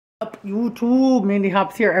Up YouTube, Mandy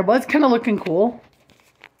Hops here. I was kind of looking cool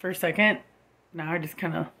for a second. Now I just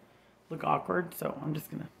kind of look awkward, so I'm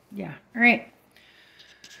just gonna, yeah. All right.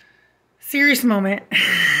 Serious moment.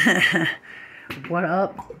 What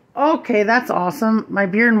up? Okay, that's awesome. My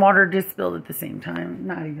beer and water just spilled at the same time.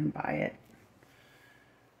 Not even by it.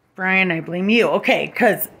 Brian, I blame you. Okay,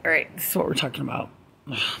 because, all right, this is what we're talking about.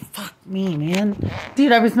 Ugh, fuck me, man.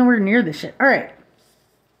 Dude, I was nowhere near this shit. All right.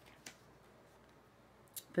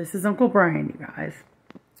 This is Uncle Brian, you guys.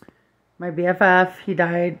 My BFF, he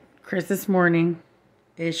died Christmas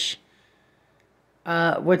morning-ish.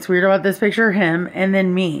 What's weird about this picture? Him, and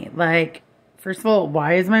then me. Like, first of all,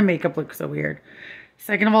 why does my makeup look so weird?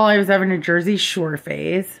 Second of all, I was having a Jersey Shore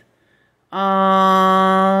phase.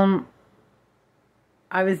 I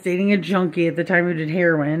was dating a junkie at the time who did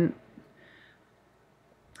heroin.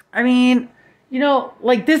 I mean, you know,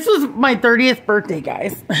 like, this was my 30th birthday,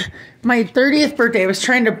 guys. My 30th birthday. I was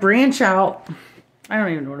trying to branch out. I don't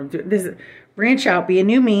even know what I'm doing. This is branch out, be a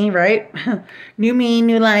new me, right? New me,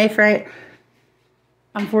 new life, right?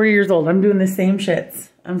 I'm 40 years old. I'm doing the same shits.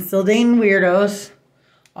 I'm still dating weirdos.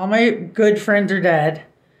 All my good friends are dead.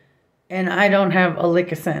 And I don't have a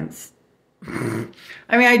lick of sense. I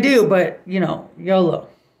mean, I do, but, you know, YOLO.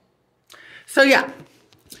 So, yeah.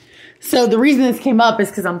 So, the reason this came up is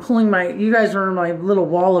because I'm pulling my, you guys are in my little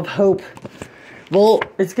wall of hope. Well,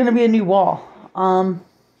 it's going to be a new wall.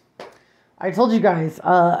 I told you guys,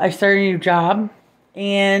 I started a new job.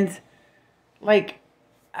 And, like,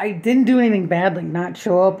 I didn't do anything bad, like not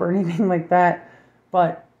show up or anything like that.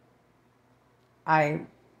 But I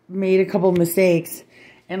made a couple mistakes.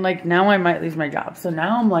 And, like, now I might lose my job. So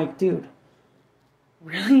now I'm like, dude,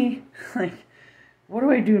 really? Like, what do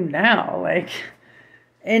I do now? Like,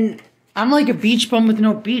 and I'm like a beach bum with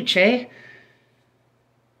no beach, eh?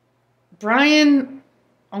 Brian,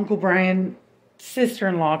 Uncle Brian,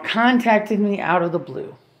 sister-in-law, contacted me out of the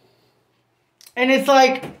blue. And it's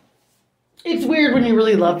like, it's weird when you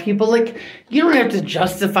really love people. Like, you don't have to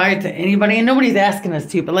justify it to anybody. And nobody's asking us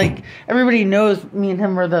to. But, like, everybody knows me and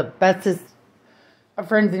him are the bestest of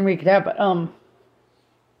friends that we could have. But,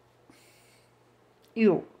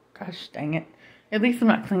 ew. Gosh dang it. At least I'm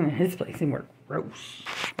not cleaning his place anymore. Gross.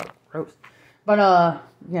 Gross. But,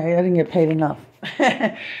 yeah, I didn't get paid enough.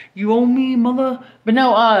 You owe me, mother. But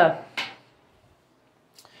no,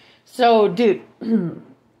 so, dude,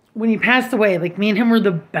 when he passed away, like, me and him were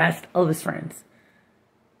the best Elvis friends.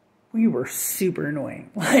 We were super annoying.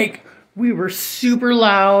 Like, we were super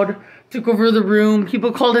loud, took over the room.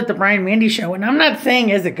 People called it the Brian Mandy Show, and I'm not saying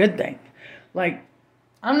it's a good thing. Like,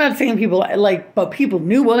 I'm not saying people, like, but people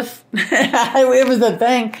knew us. It was a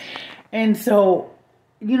thing. And so,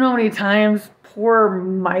 you know how many times poor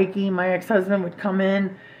Mikey, my ex-husband, would come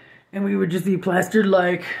in, and we would just be plastered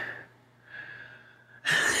like...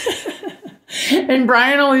 And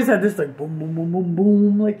Brian always had this like boom, boom, boom, boom,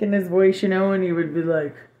 boom, like in his voice, you know, and he would be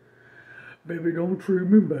like, baby, don't treat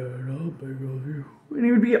me bad, I'll beg of you. And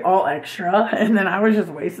he would be all extra, and then I was just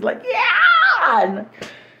wasted, like, yeah! And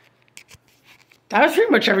that was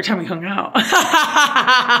pretty much every time we hung out. Well,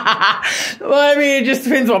 I mean, it just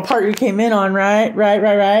depends what part you came in on, right?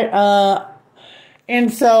 Right.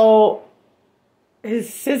 And so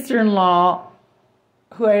his sister-in-law,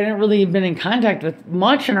 who I hadn't really been in contact with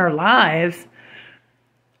much in our lives,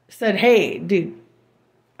 said, hey, dude,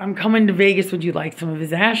 I'm coming to Vegas. Would you like some of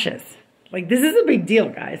his ashes? Like, this is a big deal,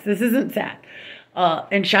 guys. This isn't sad.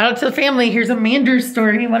 And shout out to the family. Here's a Manders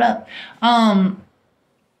story. What up?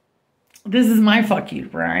 This is my fuck you,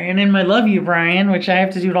 Brian, and my love you, Brian, which I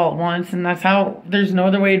have to do it all at once, and that's how, there's no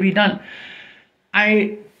other way to be done.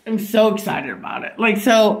 I am so excited about it. Like,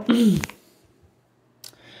 so,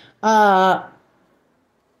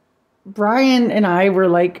 Brian and I were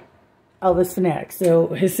like Elvis fanatics. So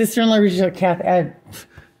his sister-in-law reached out, Kath,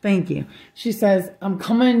 thank you. She says, I'm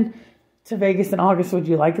coming to Vegas in August. Would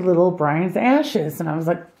you like a little Brian's ashes? And I was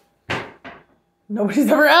like, nobody's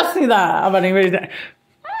ever asked me that about anybody's ashes.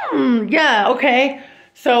 Yeah, okay.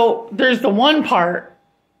 So there's the one part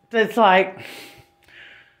that's like,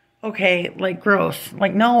 okay, like, gross.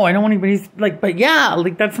 Like, no, I don't want anybody's, like, but yeah,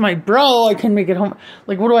 like, that's my bro. I couldn't make it home.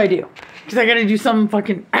 Like, what do I do? Because I got to do something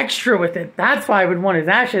fucking extra with it. That's why I would want his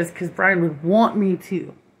ashes, because Brian would want me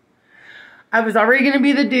to. I was already going to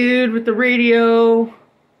be the dude with the radio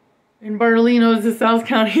in Bartolinos in South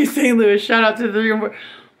County, St. Louis. Shout out to the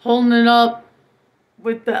holding it up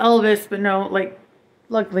with the Elvis, but no, like,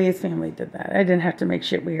 luckily his family did that. I didn't have to make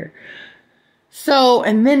shit weird. So,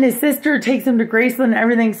 and then his sister takes him to Graceland and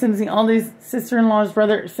everything, sends me all these, sister-in-law's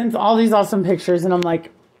brother, sends all these awesome pictures, and I'm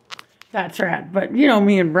like, that's rad. But, you know,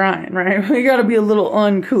 me and Brian, right? We got to be a little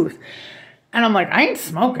uncouth. And I'm like, I ain't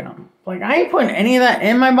smoking them. Like, I ain't putting any of that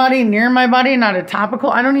in my body, near my body, not a topical.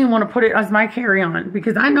 I don't even want to put it as my carry-on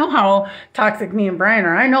because I know how toxic me and Brian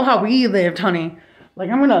are. I know how we lived, honey. Like,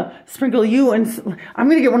 I'm going to sprinkle you and I'm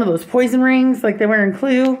going to get one of those poison rings like they wear in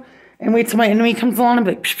Clue and wait till my enemy comes along and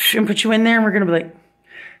be like, psh, psh, and put you in there. And we're going to be like,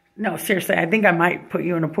 no, seriously, I think I might put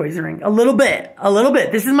you in a poison ring. A little bit. A little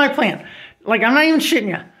bit. This is my plan. Like, I'm not even shitting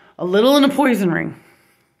you. A little in a poison ring.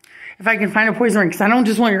 If I can find a poison ring, because I don't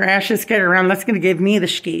just want your ashes scattered around. That's going to give me the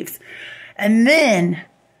skeeves. And then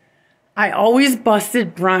I always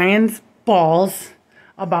busted Brian's balls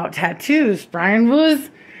about tattoos. Brian was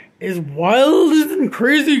as wild and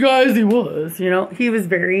crazy guy as he was. You know, he was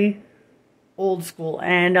very old school.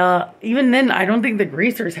 And even then, I don't think the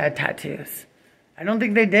greasers had tattoos. I don't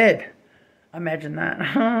think they did. Imagine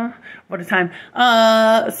that. What a time.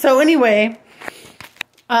 So anyway,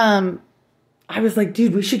 I was like,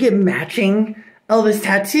 dude, we should get matching Elvis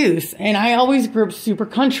tattoos. And I always grew up super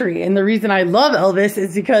country. And the reason I love Elvis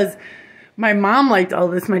is because my mom liked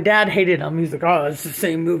Elvis. My dad hated him. He's like, oh, it's the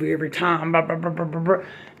same movie every time. Blah, blah, blah, blah, blah, blah.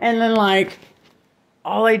 And then, like,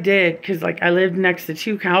 all I did, because, like, I lived next to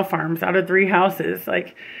 2 cow farms out of 3 houses.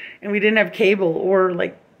 Like, and we didn't have cable or,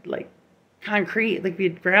 like concrete. Like, we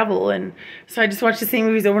had gravel. And so I just watched the same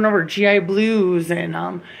movies over and over. G.I. Blues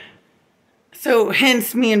and, so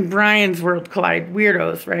hence me and Brian's world collide.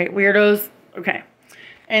 Weirdos, right? Weirdos. Okay.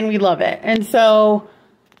 And we love it. And so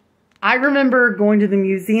I remember going to the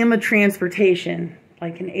Museum of Transportation,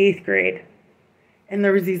 like in 8th grade. And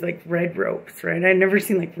there was these like red ropes, right? I'd never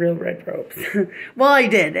seen like real red ropes. Well, I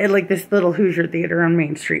did at like this little Hoosier theater on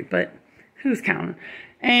Main Street, but who's counting?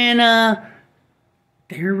 And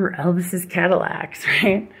there were Elvis's Cadillacs,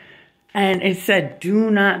 right? And it said,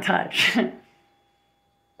 do not touch.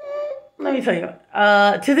 Let me tell you,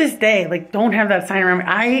 to this day, like, don't have that sign around me.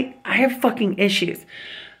 I have fucking issues.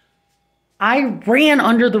 I ran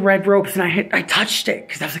under the red ropes and I touched it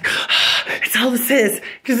because I was like, oh, it's Elvis's.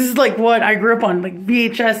 Because this is like what I grew up on, like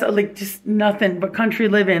VHS, like just nothing but country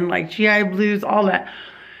living, like GI Blues, all that.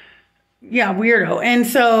 Yeah, weirdo. And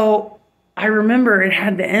so I remember it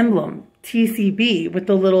had the emblem TCB with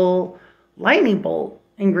the little lightning bolt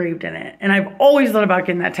engraved in it. And I've always thought about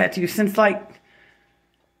getting that tattoo since like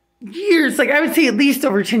years, like I would say at least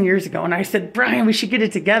over 10 years ago. And I said, Brian, we should get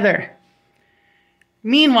it together.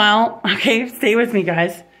 Meanwhile, okay, stay with me,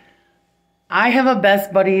 guys. I have a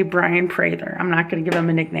best buddy, Brian Prather. I'm not going to give him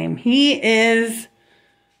a nickname. He is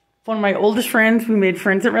one of my oldest friends. We made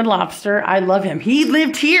friends at Red Lobster. I love him. He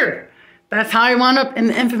lived here. That's how I wound up in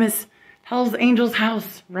the infamous Hell's Angels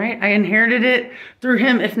house, right? I inherited it through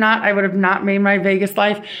him. If not, I would have not made my Vegas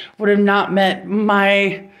life, would have not met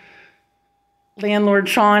my landlord,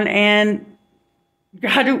 Sean, and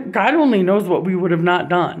God only knows what we would have not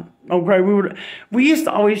done. Okay, we used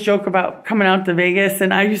to always joke about coming out to Vegas,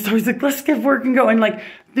 and I used to always like, let's get work and go. And like,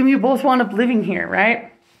 then we both wound up living here,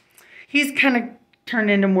 right? He's kind of turned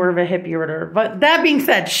into more of a hippie or whatever. But that being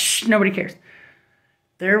said, shh, nobody cares.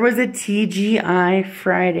 There was a TGI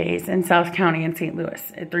Fridays in South County in St.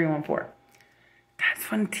 Louis at 314. That's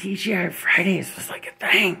when TGI Fridays was like a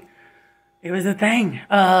thing. It was a thing.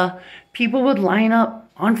 People would line up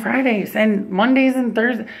on Fridays and Mondays and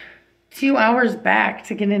Thursdays, 2 hours back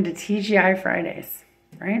to get into TGI Fridays,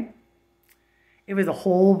 right? It was a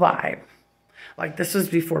whole vibe. Like, this was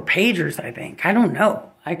before pagers, I think. I don't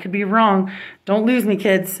know. I could be wrong. Don't lose me,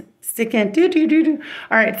 kids. Stick in. Do.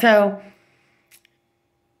 All right, so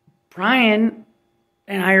Brian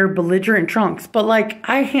and I are belligerent drunks, but like,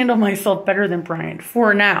 I handle myself better than Brian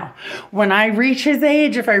for now. When I reach his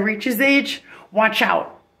age, if I reach his age, watch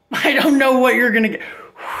out. I don't know what you're going to get.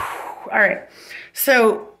 All right.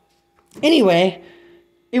 So anyway,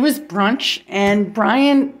 it was brunch, and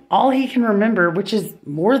Brian, all he can remember, which is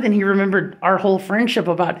more than he remembered our whole friendship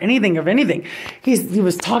about anything of anything. He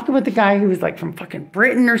was talking with the guy who was like from fucking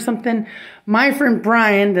Britain or something. My friend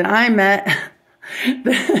Brian that I met,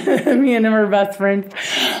 me and him are best friends,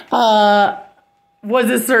 was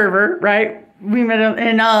a server, right? We met him,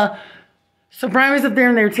 and so Brian was up there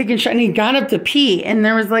and they were taking shots, and he got up to pee, and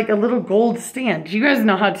there was like a little gold stand. Do you guys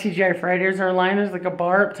know how TGI Fridays are lined? There's like a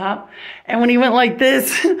bar up top. And when he went like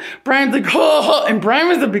this, Brian's like, oh, and Brian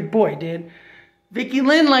was a big boy, dude. Vicky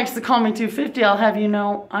Lynn likes to call me 250. I'll have you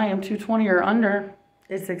know, I am 220 or under.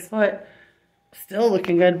 It's 6 foot. Still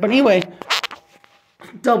looking good. But anyway,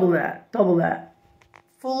 double that.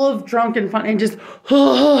 Full of drunken fun, and just,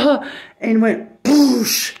 and went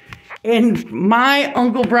boosh. And my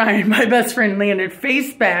Uncle Brian, my best friend, landed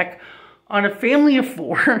face back on a family of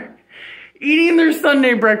 4 eating their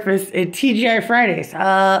Sunday breakfast at TGI Fridays.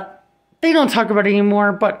 They don't talk about it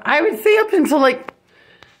anymore, but I would say up until like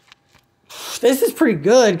this is pretty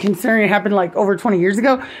good considering it happened like over 20 years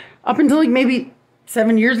ago. Up until like maybe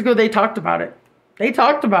 7 years ago, they talked about it. They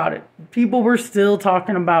talked about it. People were still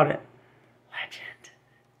talking about it. Legend.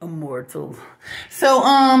 Immortal.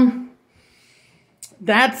 So,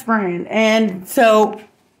 that's Brian. And so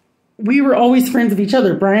we were always friends with each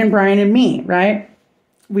other. Brian, and me, right?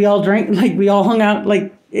 We all drank, like we all hung out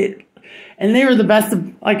like it. And they were the best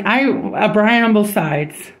of, like Brian on both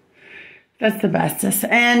sides. That's the bestest.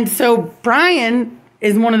 And so Brian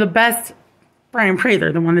is one of the best, Brian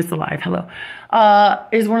Prather, the one that's alive, hello,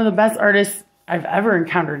 is one of the best artists I've ever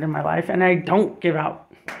encountered in my life. And I don't give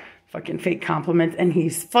out fucking fake compliments. And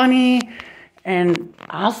he's funny. And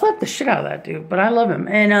I'll slap the shit out of that dude. But I love him.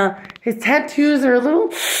 And his tattoos are a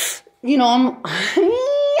little, you know, I'm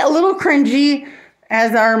a little cringy,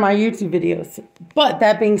 as are my YouTube videos. But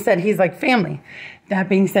that being said, he's like family. That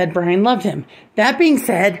being said, Brian loved him. That being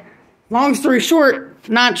said, long story short,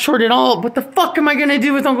 not short at all, what the fuck am I going to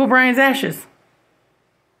do with Uncle Brian's ashes?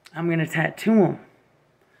 I'm going to tattoo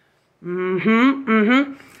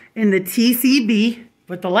him. In the TCB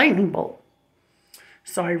with the lightning bolt.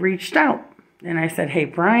 So I reached out and I said, hey,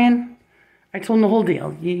 Brian, I told him the whole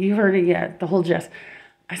deal. You heard it yet, the whole gist.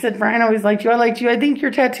 I said, Brian, I always liked you. I liked you. I think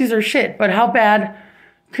your tattoos are shit, but how bad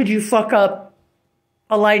could you fuck up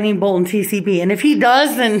a lightning bolt in TCB? And if he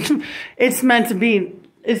does, then it's meant to be.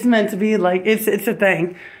 It's meant to be like, it's a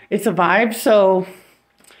thing. It's a vibe. So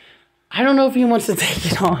I don't know if he wants to take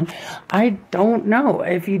it on. I don't know.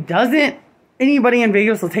 If he doesn't, anybody in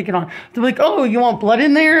Vegas will take it on. They're like, oh, you want blood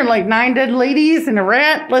in there? And like 9 dead ladies and a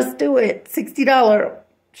rat? Let's do it. $60.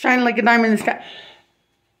 Shining like a diamond in the sky.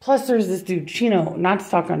 Plus, there's this dude, Chino. Not to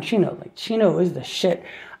talk on Chino. Like, Chino is the shit.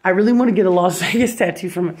 I really want to get a Las Vegas tattoo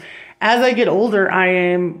from him. As I get older, I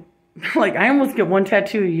am, like, I almost get 1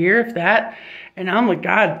 tattoo a year, if that. And I'm like,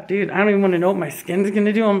 God, dude, I don't even want to know what my skin's going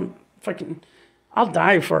to do. I'm fucking, I'll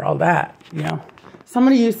die for all that, you know.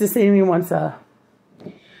 Somebody used to say to me once,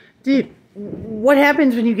 dude, what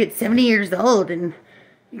happens when you get 70 years old and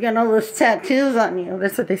you got all those tattoos on you?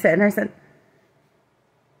 That's what they said. And I said,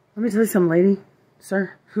 let me tell you something, lady.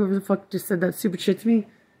 Sir, whoever the fuck just said that stupid shit to me.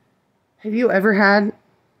 Have you ever had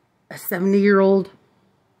a 70-year-old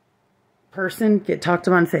person get talked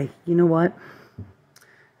about and say, you know what?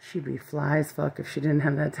 She'd be fly as fuck if she didn't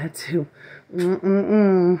have that tattoo.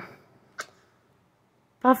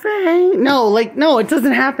 Buffet. No, like, no, it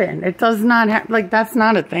doesn't happen. It does not happen. Like, that's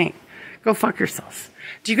not a thing. Go fuck yourselves.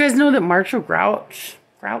 Do you guys know that Marshall Grouch,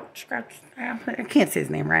 I can't say his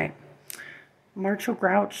name right. Marshall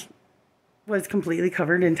Grouch was completely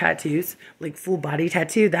covered in tattoos, like full body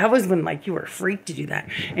tattoo. That was when like you were a freak to do that.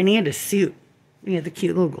 And he had a suit. He had the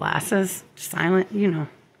cute little glasses, silent, you know.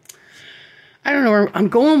 I don't know where I'm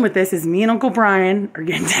going with this. Is me and Uncle Brian are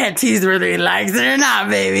getting tattoos whether he likes it or not,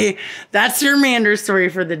 baby. That's your Mander story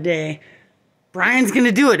for the day. Brian's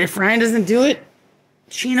gonna do it. If Brian doesn't do it,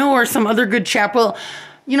 Chino or some other good chap will.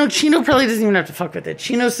 You know, Chino probably doesn't even have to fuck with it.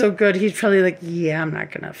 Chino's so good, he's probably like, yeah, I'm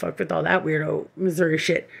not gonna fuck with all that weirdo Missouri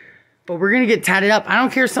shit. But we're going to get tatted up. I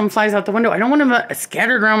don't care if some flies out the window. I don't want them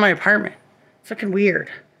scattered around my apartment. It's fucking weird.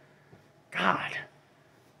 God.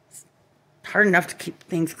 It's hard enough to keep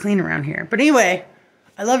things clean around here. But anyway,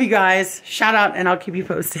 I love you guys. Shout out and I'll keep you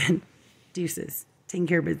posted. Deuces. Taking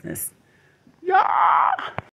care of business. Yeah.